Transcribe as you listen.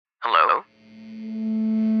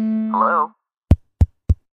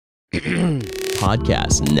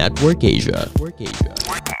Podcast Network Asia.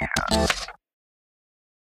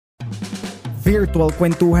 Virtual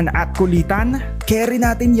kwentuhan at kulitan? Carry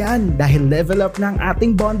natin yan dahil level up ng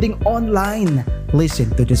ating bonding online. Listen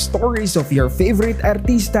to the stories of your favorite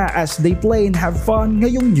artista as they play and have fun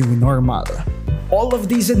ngayong new normal. All of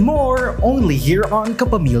these and more only here on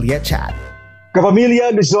Kapamilya Chat.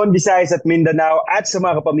 Kapamilya, Luzon, Visayas at Mindanao at sa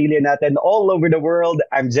mga kapamilya natin all over the world,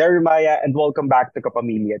 I'm Jeremiah and welcome back to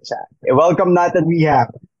Kapamilya Chat. Welcome natin we have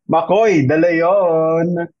McCoy de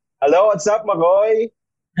Leon. Hello, what's up McCoy?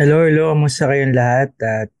 Hello, kamusta kayong lahat?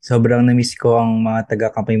 At sobrang na-miss ko ang mga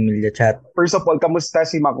taga-Kapamilya Chat. First of all, kamusta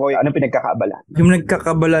si McCoy? Anong pinagkakaabalan? Yung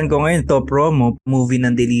nagkakabalan ko ngayon, to promo, movie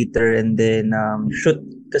ng Deleter and then shoot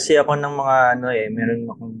kasi ako ng mga meron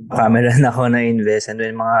akong camera na ako na-invest and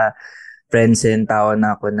then mga friends and tao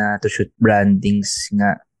na ako na to shoot brandings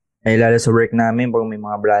nga. Ay lalo sa work namin, pag may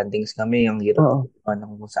mga brandings kami, yung hirap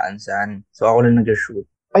kung saan-saan. So ako lang nag-shoot.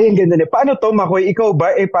 Ay, ang ganda na. Paano to, Makoy? Ikaw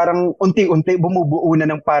ba, parang unti-unti bumubuo na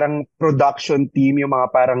ng parang production team, yung mga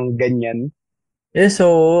parang ganyan? Yeah,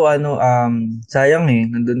 so, sayang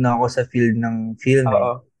nandun na ako sa field ng film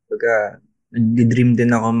Pagka, nag-dream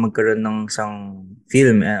din ako magkaroon ng isang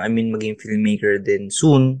film. I mean, maging filmmaker din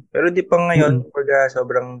soon. Pero di pa ngayon, pagka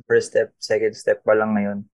sobrang first step, second step pa lang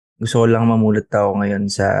ngayon. Gusto ko lang mamulot ako ngayon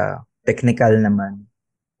sa technical naman.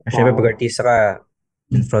 Siyempre, pag artista ka,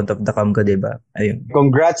 in front of the cam ka, diba? Ayun.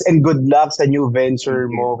 Congrats and good luck sa new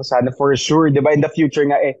venture mo. Sana for sure, diba? In the future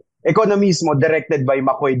nga ikaw na mismo, directed by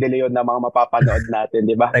McCoy de Leon na mga mapapanood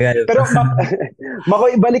natin, diba? Pero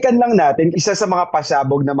McCoy, balikan lang natin, isa sa mga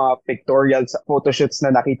pasabog na mga pictorials, photoshoots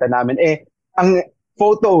na nakita namin, ang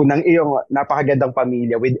photo ng iyong napakagandang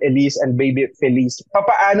pamilya with Elisse and baby Felice.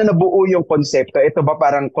 Paano nabuo yung konsepto? Ito ba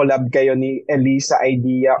parang collab kayo ni Elisse sa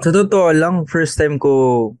idea? Sa totoo lang, first time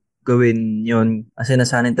ko gawin yon kasi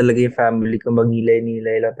nasanay talaga yung family ko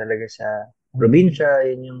magnilay-nilay lang talaga sa probinsya,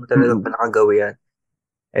 yun yung talagang pinakagawian.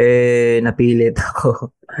 Napilit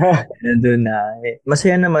ako. Nandun na.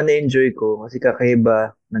 Masaya naman, na-enjoy ko kasi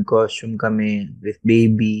kakaiba, nag-costume kami with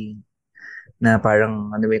baby na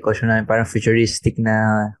parang, may costume namin, parang futuristic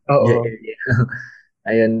na.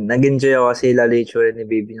 Ayun, nag-enjoy ako kasi lalo yung tsura ni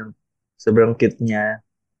baby ng sobrang cute niya.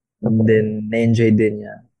 And then, na-enjoy din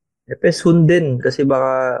niya. Pero soon din, kasi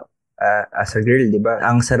baka as a girl, di ba?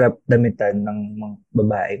 Ang sarap damitan ng mga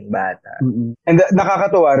babaeng bata. And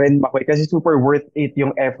nakakatuwa rin, Makoy, kasi super worth it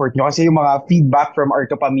yung effort nyo. Kasi yung mga feedback from our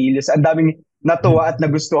kapamilyas, ang daming natuwa at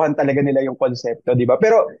nagustuhan talaga nila yung konsepto, di ba?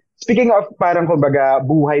 Pero speaking of parang kumbaga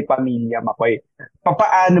buhay pamilya, Makoy,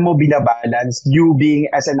 paano mo binabalance you being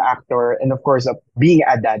as an actor and of course being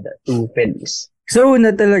a dad to Felice? So,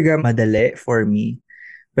 una talaga madali for me.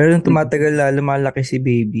 Pero nung tumatagal lumalaki si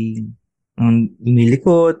baby,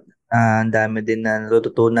 lumilikot, ang dami din na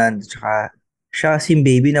natututunan. Tsaka siya kasing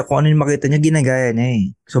baby na kung ano yung makita niya, ginagaya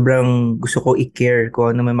niya Sobrang gusto ko i-care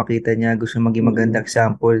kung ano may makita niya. Gusto maging magandang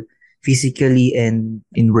example physically and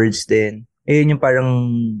in words din. Yun yung parang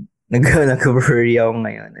nag-worry ako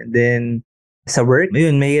ngayon. And then, sa work,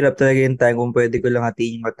 mahirap talaga yung time kung pwede ko lang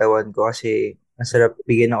hatiin yung katawan ko kasi masarap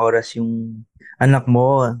bigyan ng oras yung anak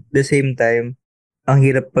mo. At the same time, ang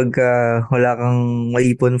hirap pagka wala kang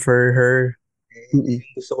maipon for her.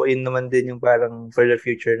 Gusto ko yun naman din yung parang for the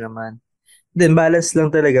future naman. Then balance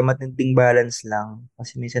lang talaga, matinding balance lang.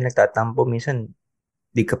 Kasi minsan nagtatampo, minsan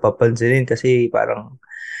di ka papansinin kasi parang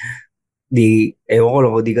ewan ko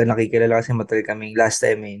lang kung di ka nakikilala kasi matagal kami last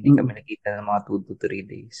time hindi kami nakita ng mga 2 to 3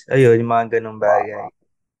 days. Ayun, yung mga ganong bagay.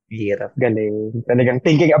 Hirap. Galing. Talagang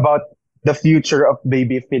thinking about the future of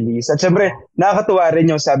baby Felice. At syempre, nakakatuwa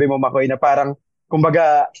rin yung sabi mo, Makoy, na parang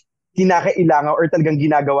kumbaga kinakailangan or talagang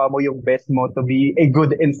ginagawa mo yung best mo to be a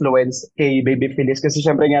good influence kay baby Felice. Kasi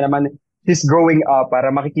syempre nga naman, she's growing up para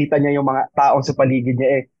makikita niya yung mga taong sa paligid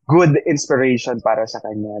niya good inspiration para sa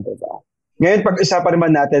kanya, diba? Ngayon, pag-usapan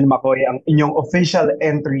naman natin, Makoy, ang inyong official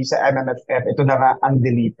entry sa MMFF. Ito na nga ang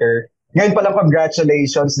Deleter. Ngayon palang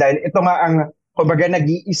congratulations dahil ito nga ang kumbaga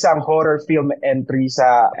nag-iisang horror film entry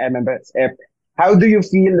sa MMFF. How do you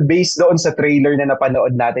feel based doon sa trailer na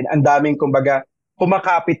napanood natin? Ang daming kumbaga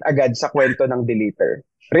kumakapit agad sa kwento ng Deleter.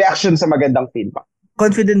 Reaction sa magandang feedback.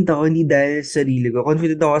 Confident ako, hindi dahil sa sarili ko.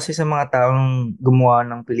 Confident ako kasi sa mga taong gumawa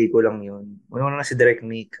ng pelikulang yun. Una na si Direct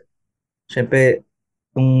Mick. Siyempre,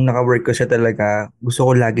 kung naka-work ko siya talaga, gusto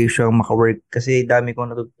ko lagi siyang maka-work kasi dami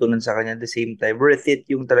kong natutunan sa kanya at the same time. Worth it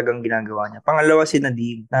yung talagang ginagawa niya. Pangalawa si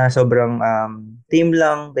Nadine na sobrang team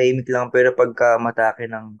lang, tahimik lang, pero pagka matake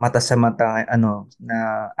ng mata sa mata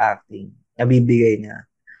na acting, nabibigay niya.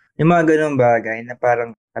 Yung mga ganong bagay na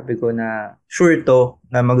parang sabi ko na sure to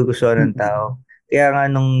na magugustuhan ng tao. Kaya nga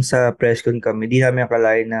nung sa press con kami, di namin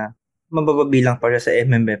akalain na mabababilang pa siya sa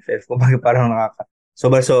MMFF. Kumbaga parang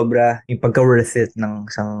sobra-sobra yung pagka-worth it ng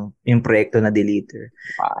isang yung proyekto na Deleter.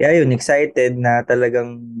 Kaya yun, excited na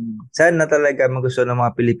talagang sana talaga magusto ng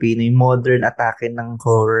mga Pilipino yung modern atake ng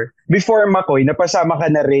horror. Before McCoy, napasama ka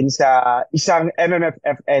na rin sa isang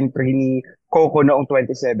MMFF entry ni Coco noong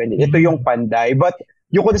 2017. Ito yung Panday. But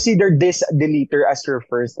you consider this Deleter as your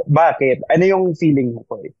first. Bakit? Ano yung feeling mo,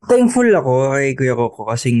 Koy? Thankful ako kay Kuya Coco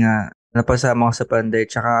kasi nga napasama ko sa Panday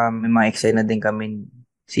tsaka may mga excited na din kami.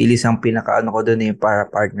 Si Elisse ang pinaka-ano ko doon para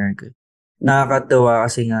partner ko. Nakakatawa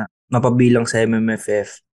kasi nga mapabilang sa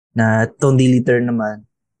MMFF na itong Deleter naman.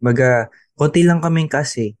 Baga, konti lang kaming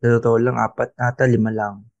kasi. Sa totoo lang, 4 ata, 5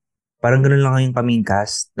 lang. Parang ganun lang yung kaming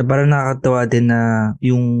cast. Na parang nakakatawa din na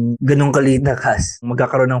yung ganung kaliit na cast.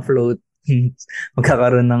 Magkakaroon ng float.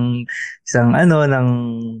 Magkakaroon ng isang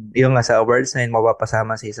yung nga sa awards na yun,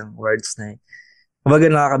 mapapasama sa isang awards na yun. Kumbaga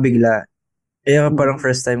nakakabigla. Parang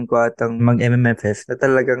first time ko atang mag-MMFF na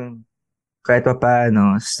talagang kahit pa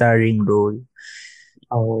paano, starring role.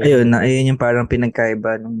 Ayun yung parang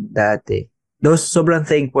pinagkaiba nung dati. Though sobrang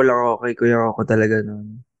thankful ako kay Kuya ako talaga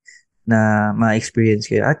nun na ma-experience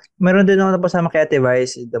ko. At meron din ako napasama kay Ate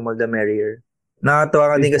Vice, The More The Merrier.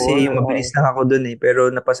 Nakakatawa ka din kasi mabilis lang ako dun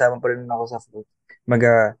pero napasama pa rin ako sa float.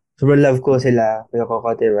 Sobrang love ko sila, Kuya Coco,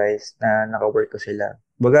 Ate Vice, na naka-work ko sila.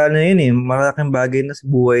 Malaking bagay na sa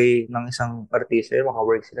buhay ng isang artista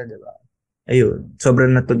maka-work sila, di ba? Ayun,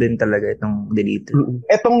 sobrang nato din talaga itong Deleter.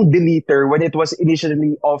 Itong Deleter, when it was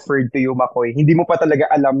initially offered to you, McCoy, hindi mo pa talaga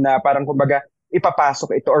alam na parang kumbaga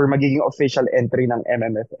ipapasok ito or magiging official entry ng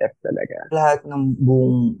MMFF talaga. Lahat ng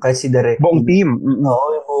buong, kahit si Direct. Buong team. Oo,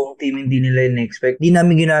 yung buong team hindi nila in-expect. Hindi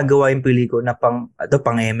namin ginagawa yung pelikula na pang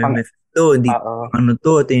MMFF. Hindi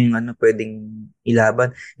ito yung pwedeng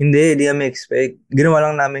ilaban. Hindi namin expect. Ginawa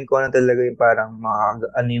lang namin kung ano talaga yung parang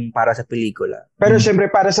yung para sa pelikula. Pero syempre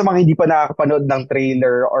para sa mga hindi pa nakakapanood ng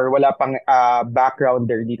trailer or wala pang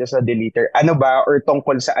backgrounder dito sa Deleter, ano ba or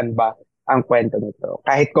tungkol saan ba ang kwento nito?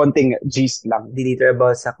 Kahit konting gist lang. Deleter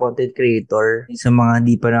about sa content creator. Sa mga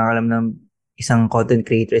hindi pa nakakalam ng isang content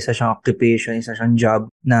creator, isa siyang occupation, isa siyang job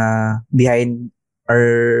na behind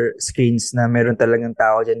our screens na meron talagang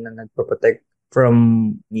tao dyan na nagpo-protect from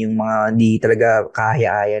yung mga di talaga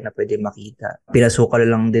kahaya-aya na pwede makita. Pinasukal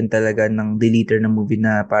lang din talaga ng Deleter na movie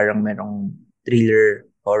na parang merong thriller,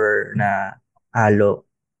 horror na halo.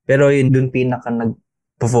 Pero yun dun pinaka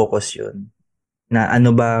nagpo-focus yun. Na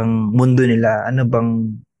ano bang mundo nila, ano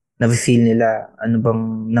bang na-feel nila, ano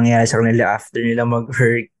bang nangyari sa kanila after nila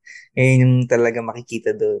mag-work. Yung talaga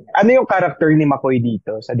makikita doon. Ano yung character ni McCoy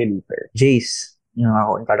dito sa Deleter? Jace. Yung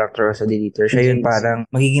ako, yung character sa Deleter. Siya yun parang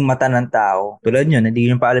magiging mata ng tao. Tulad yun, hindi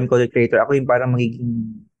yung paalam ko creator. Ako yung parang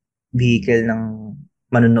magiging vehicle ng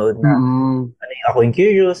manonood na. Ako yung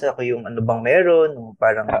curious, ako yung ano bang meron,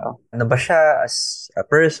 parang ano ba siya as a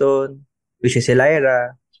person, which is si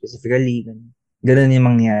Lyra, specifically. Ganun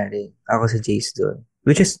yung mangyari. Ako sa Jace doon.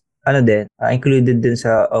 Which is, included din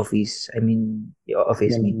sa office. I mean, yung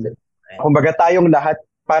office mate. Kumbaga tayong lahat,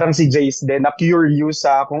 parang si Jace din, na curious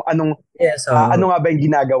sa kung ano nga ba yung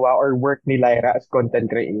ginagawa or work ni Lyra as content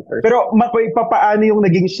creator. Pero McCoy, paano yung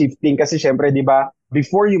naging shifting? Kasi syempre, di ba,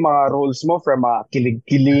 before yung mga roles mo from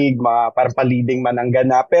kilig-kilig, parang paliding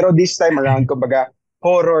mananggana. Pero this time around, kumbaga,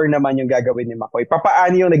 horror naman yung gagawin ni McCoy.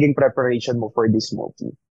 Paano yung naging preparation mo for this movie?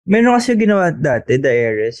 Meron kasi yung ginawa dati, The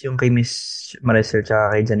Heiress, yung kay Miss Maricel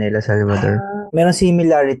tsaka kay Janela Salvador. Meron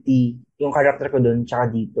similarity yung character ko doon tsaka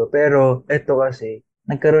dito. Pero eto kasi,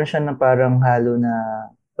 nagkaroon siya ng parang halo na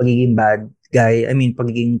pagiging bad guy. I mean,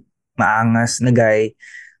 pagiging maangas na guy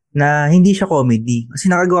na hindi siya comedy. Kasi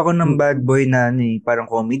nakagawa ko ng bad boy na parang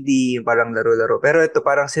comedy, parang laro-laro. Pero ito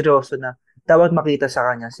parang seryoso na dapat makita sa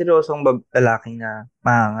kanya. Seryosong lalaking na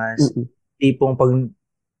maangas. Tipong pag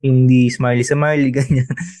hindi smiley, ganyan.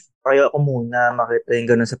 Kaya ako muna makita yung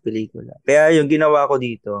gano'n sa pelikula. Kaya yung ginawa ko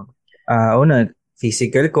dito,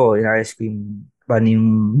 physical ko, inayos ko paano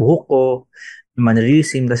yung buhok ko, yung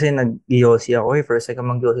mannerism, kasi nag-yosi ako first time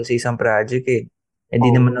ka mag-yosi sa isang project Hindi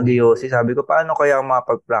naman nag-yosi. Sabi ko, paano kaya ako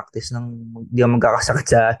makapag-practice nang hindi ako magkakasakit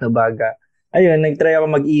sa baga? Ayun, nag-try ako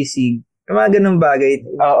mag-isig. Yung mga ganun bagay.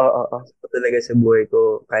 Talaga sa buhay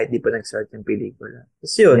ko kahit di pa nag-start yung pelikula.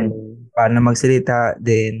 Tapos yun, paano magsalita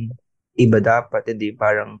din, iba dapat, hindi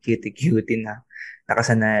parang cutie-cutie na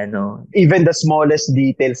nakasanayan, Even the smallest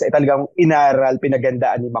details, talagang inaral,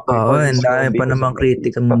 pinagandaan ni McCoy. And dahil pa namang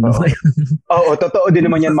critic ang mundo. Totoo din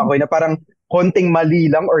naman yan, McCoy, na parang konting mali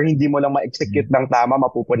lang or hindi mo lang ma-execute ng tama,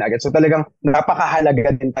 mapupuna agad. So talagang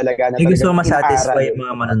napakahalaga din talaga na talagang gusto masatisfy yung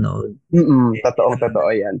mga manonood.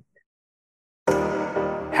 Totoo yan.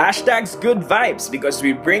 Hashtags good vibes because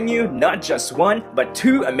we bring you not just one, but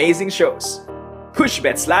two amazing shows. Push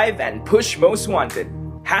Bets Live and Push Most Wanted.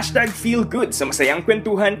 Hashtag feel good sa masayang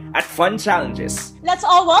kwentuhan at fun challenges. Let's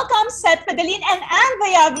all welcome Seth Pedalin and Anne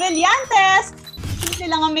Vaya Brillantes. Simple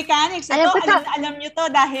lang ang mechanics. Ito, alam nyo to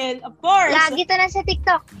dahil, of course, lagi to na sa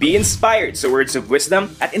TikTok. Be inspired sa words of wisdom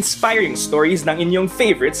at inspiring stories ng inyong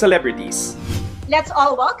favorite celebrities. let's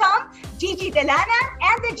all welcome Gigi Delana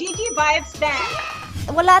and the Gigi Vibes Band.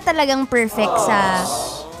 Wala talagang perfect sa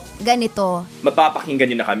ganito.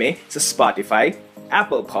 Mapapakinggan nyo na kami sa Spotify,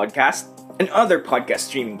 Apple Podcast, and other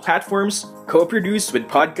podcast streaming platforms co-produced with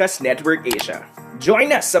Podcast Network Asia.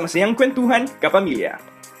 Join us sa masayang kwentuhan, Kapamilya.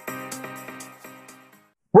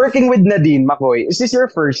 Working with Nadine, McCoy, is this your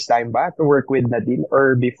first time ba to work with Nadine?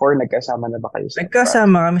 Or before, nagkasama na ba kayo?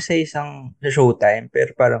 Nagkasama kami sa isang showtime,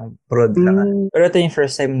 pero parang prod lang. Pero ito yung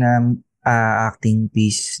first time na acting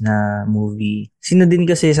piece na movie. Si Nadine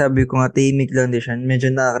kasi sabi ko nga, tahimik lang din siya.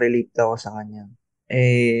 Medyo nakaka-relate ako sa kanya.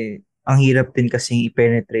 Ang hirap din kasing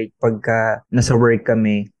i-penetrate pagka nasa work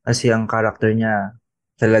kami. Kasi ang character niya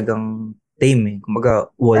talagang tame eh. Kumbaga,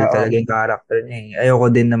 wall talaga yung character niya eh. Ayoko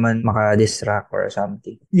din naman maka-distract or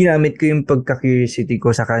something. Ginamit ko yung pagka-curiosity ko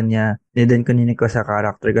sa kanya. Then kuninig ko sa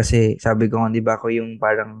character kasi sabi ko nga, di ba ako yung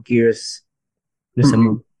parang curious doon sa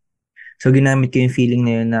movie. So, ginamit ko yung feeling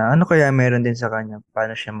na yun na ano kaya meron din sa kanya.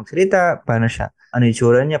 Paano siya magsalita, paano siya, ano yung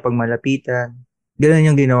tsura niya pag malapitan. Ganun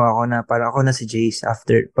yung ginawa ko na parang ako na si Jace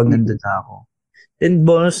after pag nandun na ako. Then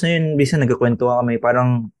bonus na yun, bisa nagkakwentuhan kami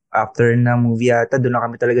parang after ng movie ata, doon na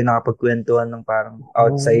kami talaga nakapagkwentuhan ng parang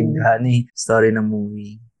outside story ng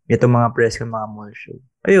movie. Ito mga press ko, mga mall show.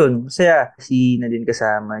 Ayun, masaya. Si Nadine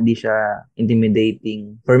kasama, hindi siya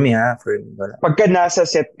intimidating. For me wala. Pagka nasa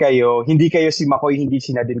set kayo, hindi kayo si McCoy, hindi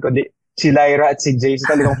si Nadine, kundi si Lyra at si Jace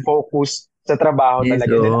talagang focus sa trabaho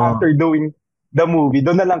talaga. Then after doing the movie,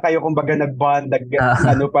 doon na lang kayo kumbaga nag-bond,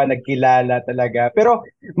 nagkilala talaga. Pero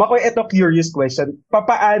McCoy, ito curious question.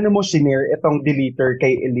 Papaano mo shinare itong deleter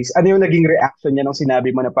kay Elisse? Ano yung naging reaction niya nung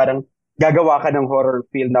sinabi mo na parang gagawa ka ng horror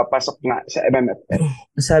film na pasok nga sa MMFF?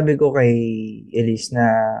 Sabi ko kay Elisse na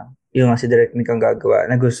yung si Direct Mick ang gagawa.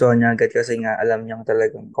 Nagustuhan niya agad kasi nga alam niyang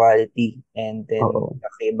talagang quality and then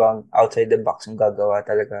ibang outside the box yung gagawa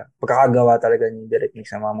talaga. Pagkakagawa talaga ni Direct Mick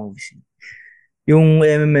sa mga movies. Yung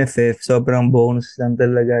MMFF, sobrang bonus lang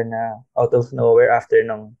talaga na out of nowhere after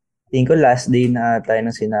nung tingin ko last day na tayo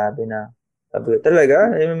nang sinabi na sabi ko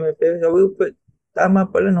talaga, MMFF, sabi ko tama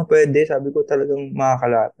pala no, pwede. Sabi ko talagang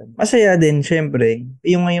makakalapan. Masaya din, syempre.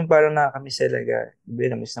 Yung ngayon parang nakakamiss talaga.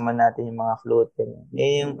 Namiss naman natin yung mga float.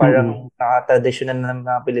 Yung parang nakatradisyon na ng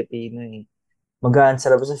mga Pilipino eh. Magaan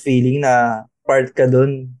sarap sa feeling na part ka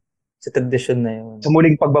dun sa tradisyon na yun. Sa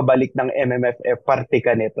muling pagbabalik ng MMFF, parte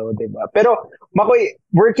ka nito, di ba? Pero, McCoy,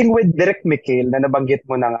 working with Direct Mikhail na nabanggit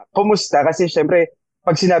mo na nga, kumusta? Kasi syempre,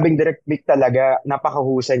 pag sinabing Direct Mick talaga,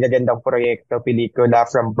 napakahusay, gagandang proyekto, pelikula,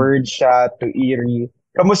 from Birdshot to Eerie.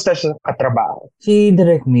 Kamusta siya katrabaho? Si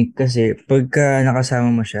Direct Mick kasi, pagka nakasama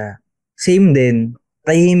mo siya, same din,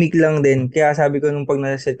 tahimik lang din. Kaya sabi ko nung pag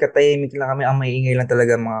nasa-set ka, tahimik lang kami, ang maingay lang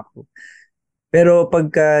talaga mga crew. Pero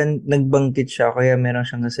pagka nagbangkit siya, kaya meron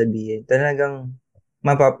siyang nasabihin, talagang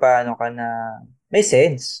mapapaano ka na may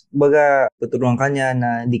sense. Baga, tuturuan ka niya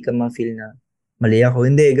na hindi ka ma-feel na mali ako.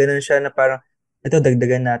 Hindi, ganun siya na parang, ito,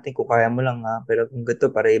 dagdagan natin kung kaya mo lang ha. Pero kung gato,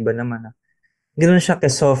 para iba naman ha. Ganoon siya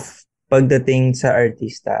ka-soft pagdating sa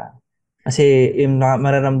artista. Kasi yung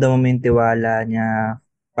mararamdaman mo yung tiwala niya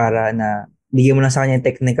para na bigyan mo lang sa kanya yung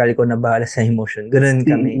technical ko na bahala sa emotion. Ganoon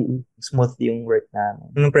kami. Smooth yung work namin.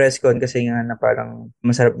 Nung press con kasi nga na parang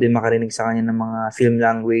masarap din makarinig sa kanya ng mga film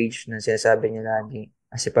language na sinasabi niya lagi.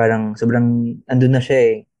 Kasi parang sobrang andun na siya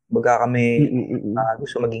eh. Baga kami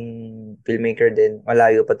gusto maging filmmaker din.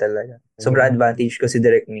 Malayo pa talaga. Sobrang advantage ko si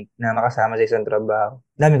Direct Mick na makasama sa isang trabaho.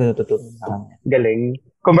 Dami ko natutunan sa kanya. Galing.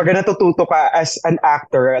 Kumbaga natututo ka as an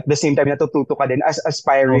actor at the same time natututo ka din as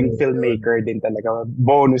aspiring filmmaker din talaga.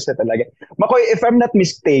 Bonus na talaga. McCoy, if I'm not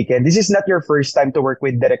mistaken, this is not your first time to work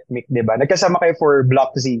with Direct Mick, di ba? Nagkasama kayo for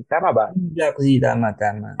Block Z. Tama ba? Block Z, tama.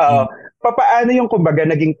 Paano yung kumbaga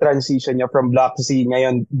naging transition niya from Block Z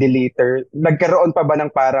ngayon deleter? Nagkaroon pa ba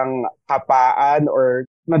ng parang hapaan or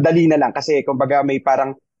madali na lang? Kasi kumbaga may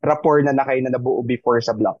parang rapport na kayo na nabuo before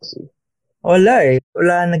sa Block Z. Wala eh.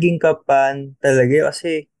 Wala naging kapan talaga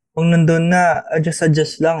kasi kung nandun na,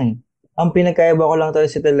 adjust lang eh. Ang pinagkaiba ko lang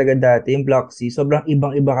talaga dati, yung Block Z, sobrang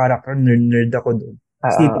ibang-iba karakter, nerd ako doon.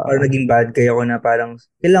 Kasi parang naging bad guy ako na parang,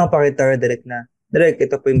 kailangan pakita ka direct na, direct,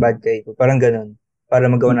 ito po yung bad guy ko. Parang ganun. Para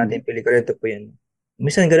magawa natin yung pelikula, ito po yun.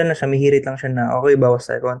 Minsan ganun na siya, may hirit lang siya na, okay, bawas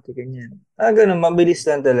tayo konti, ganyan. Ganun, mabilis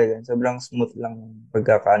lang talaga. Sobrang smooth lang yung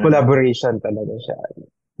pagkakaano. Collaboration talaga siya.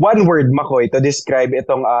 One word, Makoy, to describe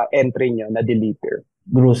itong entry nyo na deleter.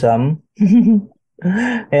 Gruesome.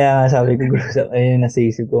 Kaya nga sabi ko gruesome. Ayun, nasa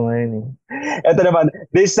isip ko ngayon eh. Ito naman,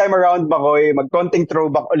 this time around, Makoy, magkonting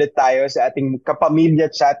throwback ulit tayo sa ating Kapamilya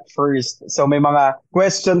Chat First. So may mga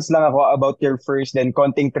questions lang ako about your first, then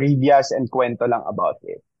konting trivias and kwento lang about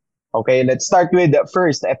it. Okay, let's start with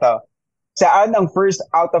first. Ito, saan ang first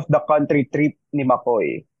out of the country trip ni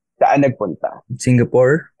Makoy? Saan nagpunta?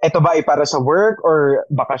 Singapore. Ito ba ay para sa work or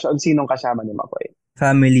bakasyon? Sinong kasama ni Makoy?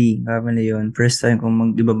 Family yun. First time kong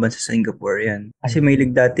mag-ibabang sa Singapore yan. Kasi may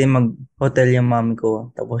dati mag-hotel yung mami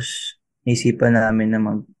ko. Tapos, naisipan namin na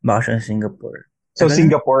mag-bakasyon sa Singapore. So,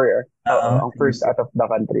 Singapore, ang first out of the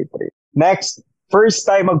country trip. Next, first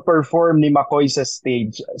time mag-perform ni Makoy sa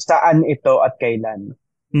stage. Saan ito at kailan?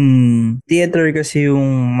 Theater kasi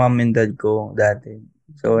yung mom and dad ko dati.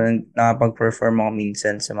 So, nakapag-perform ako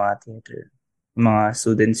minsan sa mga theater. Mga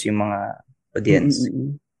students, yung mga audience.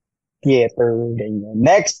 Theater, ganyan.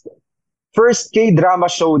 Next, first K-drama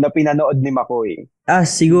show na pinanood ni Makoy.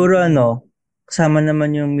 Siguro kasama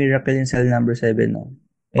naman yung Miracle in Cell number 7, no?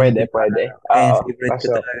 Pwede. Favorite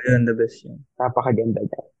ko talaga yun, the best yun. Napakaganda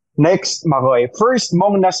niya. Next, Makoy, first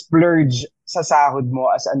mong na-splurge sa sahod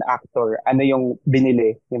mo as an actor, ano yung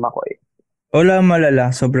binili ni Makoy? Wala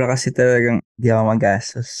malala, sobra kasi talagang di ako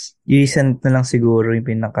magastos. Recent na lang siguro yung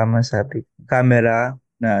pinakamasabi. Camera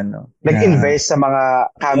na nag-invest sa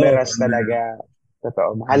mga cameras talaga.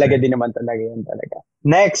 Totoo. Mahalaga din naman talaga yan talaga.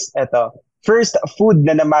 Next, ito. First food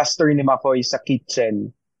na na-master ni Makoy sa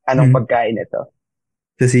kitchen. Anong pagkain ito?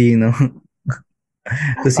 Tusino.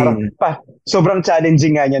 Sobrang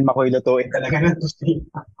challenging nga yan, Makoy, lutuin talaga ng tusino.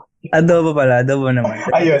 Adobo naman.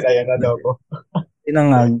 Ayun, adobo.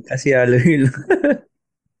 Tinangag, kasi aloy lang.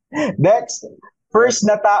 Next, first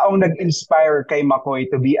na taong nag-inspire kay Makoy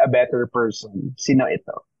to be a better person. Sino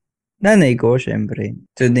ito? Nanay ko, syempre.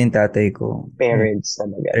 So din tatay ko. Parents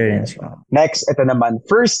talaga. Parents ko. Next, ito naman.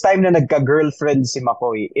 First time na nagka-girlfriend si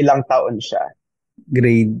Makoy, ilang taon siya?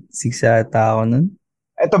 Grade 6 ata ako nun.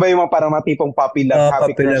 Ito ba yung mga parang mga tipong puppy love,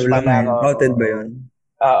 happy crush pa lang? Outed ba yun?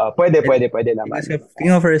 Pwede naman.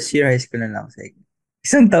 Tingin mo first year high school na lang.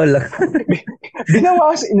 Isang taon lang.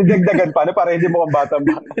 Binawas, inidagdagan pa para hindi mo kang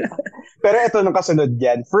batang-bata. Pero ito nung kasunod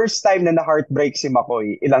yan. First time na na-heartbreak si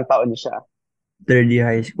Makoy, ilang taon siya? Third year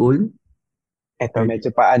high school. Ito medyo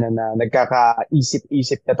paano na,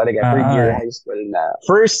 nagkakaisip-isip na talaga. Third year high school na.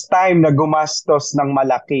 First time na gumastos ng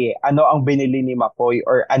malaki, ano ang binili ni Makoy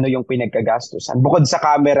or ano yung pinagkagastusan? Bukod sa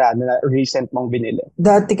camera na recent mong binili.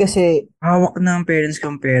 Dati kasi, hawak na ang parents ko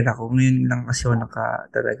ang pera ko. Ngayon lang kasi ako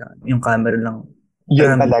talaga, yung camera lang.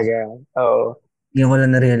 Yun talaga. Oo. Ngayon ko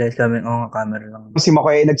lang na-realize kami, camera lang. Si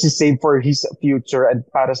Makoy nagsisave for his future at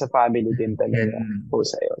para sa family din talaga. Po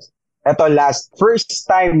sa'yo. Ito last, first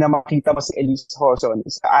time na makita mo si Elisse Joson,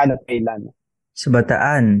 saan at kailan? Sa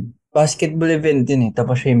Bataan. Basketball event din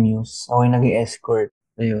tapos siya yung Muse. Ako yung naging escort.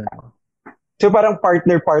 Ayun. So parang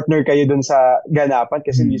partner kayo dun sa ganapan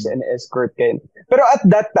kasi Muse and escort kayo. Pero at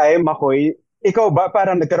that time, Makoy, ikaw ba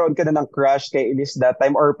parang nagkaroon ka na ng crush kay Elisse that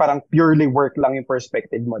time or parang purely work lang yung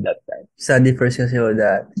perspective mo that time? Study first kasi ako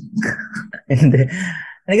dati. Hindi.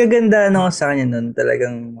 Nagaganda sa kanya nun.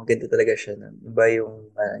 Talagang maganda talaga siya nun. Iba yung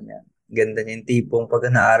niya. Ganda niya yung tipong pag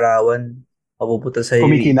naarawan, mapuputo sa'yo.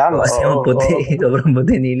 Kumikinang. Kasi puti. Sobrang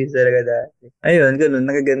puti nilis talaga dati. Ayun, ganun.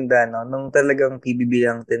 Nagaganda, Nung talagang PBB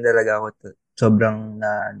lang din talaga ako, sobrang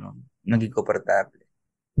naging komportable.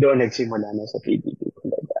 Doon nagsimula na sa PBB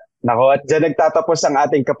talaga. Nako, at dyan nagtatapos ang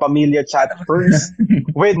ating Kapamilya Chat First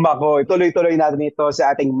with Makoy. Tuloy-tuloy natin ito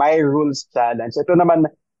sa ating My Rules Challenge. Ito naman,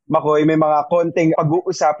 Makoy, may mga konting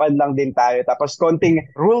pag-uusapan lang din tayo. Tapos konting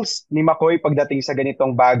rules ni Makoy pagdating sa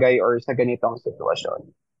ganitong bagay or sa ganitong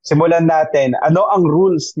sitwasyon. Simulan natin. Ano ang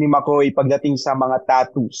rules ni Makoy pagdating sa mga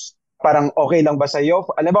tattoos? Parang okay lang ba sa'yo?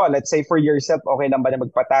 Alam mo, let's say for yourself, okay lang ba na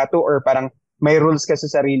magpatato? Or parang may rules ka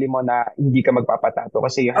sa sarili mo na hindi ka magpapatato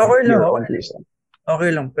kasi you have your own reason?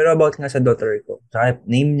 Okay lang. Pero about nga sa daughter ko, sa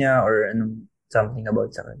name niya or something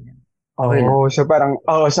about sa kanya. Okay so parang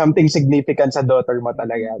something significant sa daughter mo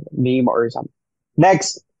talaga. Name or something.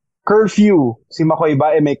 Next, curfew. Si Makoy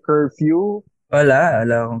ba may curfew? Wala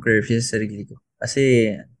akong curfew sa sarili ko.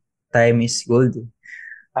 Kasi time is gold.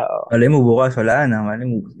 Malay mo bukas, wala na. Malay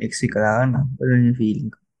mo next week, wala na. Wala yung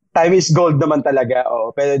feeling ko. Time is gold naman talaga.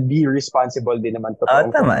 Pero be responsible din naman.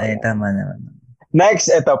 Tama naman.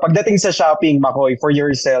 Next, ito. Pagdating sa shopping, Makoy, for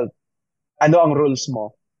yourself, ano ang rules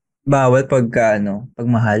mo? Bawal pag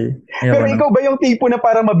mahal. Pero ikaw ba yung tipo na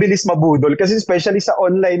parang mabilis mabudol? Kasi especially sa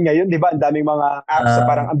online ngayon, di ba? Ang daming mga apps na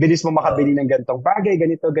parang ang bilis mo makabili ng ganitong bagay,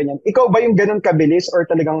 ganito, ganyan. Ikaw ba yung ganun kabilis or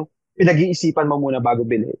talagang pinag-iisipan mo muna bago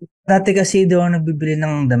bilhin? Dati kasi doon ako nagbibili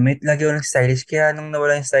ng damit. Lagi ako ng stylist. Kaya nung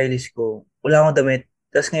nawala yung stylist ko, wala akong damit.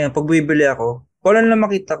 Tapos ngayon, pag bibili ako, kung ano lang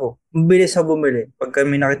makita ko, mabilis ako bumili. Pag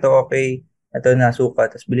kami nakita ko, okay, ito na, suka,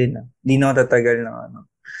 tapos bili na. Hindi na ako tatagal ng ano.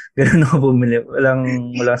 Ganun ako bumili.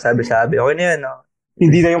 Walang sabi-sabi. Okay na yan, no?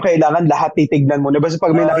 Hindi na yung kailangan lahat titignan mo. Basta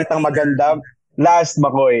pag may nakitang maganda, last,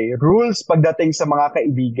 McCoy, rules pagdating sa mga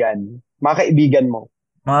kaibigan mo.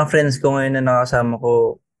 Mga friends ko ngayon na nakasama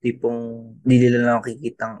ko, tipong hindi nila lang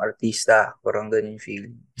kikitang artista. Parang ganun yung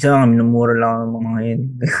feeling. Isa nga, minumura lang ang mga yun.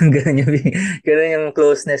 Ganun yung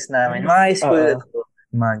closeness namin. Mga high school na to.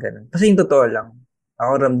 Mga ganun. Kasi yung totoo lang.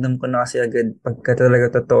 Ako ramdam ko na kasi agad pagka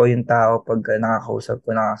talaga totoo yung tao pagka nakakausap ko,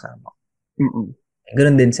 nakasama ko.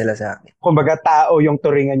 Ganun din sila sa akin. Kumbaga tao yung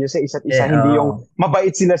turingan nyo sa isa't isa. Hindi yung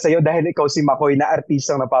mabait sila sa'yo dahil ikaw si McCoy na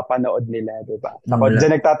artistang napapanood nila. Diba? Ako,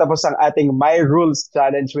 dyan nagtatapos ang ating My Rules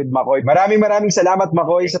Challenge with McCoy. Maraming salamat,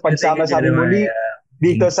 McCoy, sa pagsama sa amin muli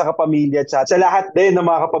dito sa Kapamilya Chat. Sa lahat din ng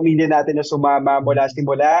mga kapamilya natin na sumama mula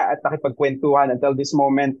simula at nakipagkwentuhan until this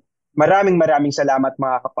moment. Maraming salamat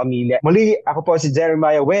mga kapamilya. Muli, ako po si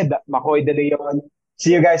Jeremiah with McCoy de Leon.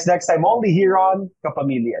 See you guys next time only here on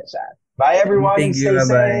Kapamilya Chat. Bye everyone. Thank you.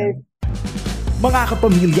 Stay safe. Mga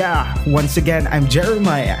kapamilya, once again, I'm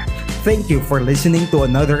Jeremiah. Thank you for listening to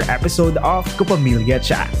another episode of Kapamilya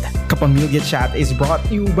Chat. Kapamilya Chat is brought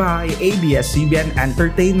to you by ABS-CBN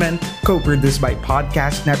Entertainment, co-produced by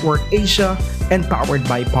Podcast Network Asia, and powered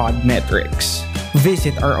by Podmetrics.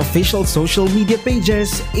 Visit our official social media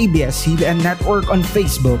pages, ABS-CBN Network on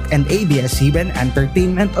Facebook and ABS-CBN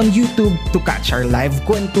Entertainment on YouTube to catch our live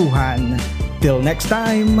kwentuhan. Till next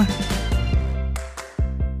time!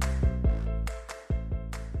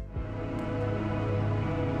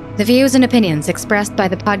 The views and opinions expressed by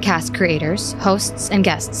the podcast creators, hosts, and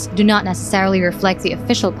guests do not necessarily reflect the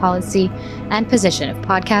official policy and position of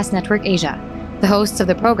Podcast Network Asia, the hosts of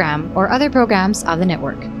the program, or other programs of the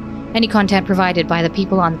network. Any content provided by the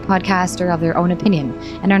people on the podcast are of their own opinion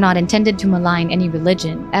and are not intended to malign any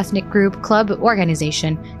religion, ethnic group, club,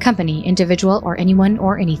 organization, company, individual, or anyone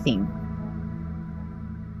or anything.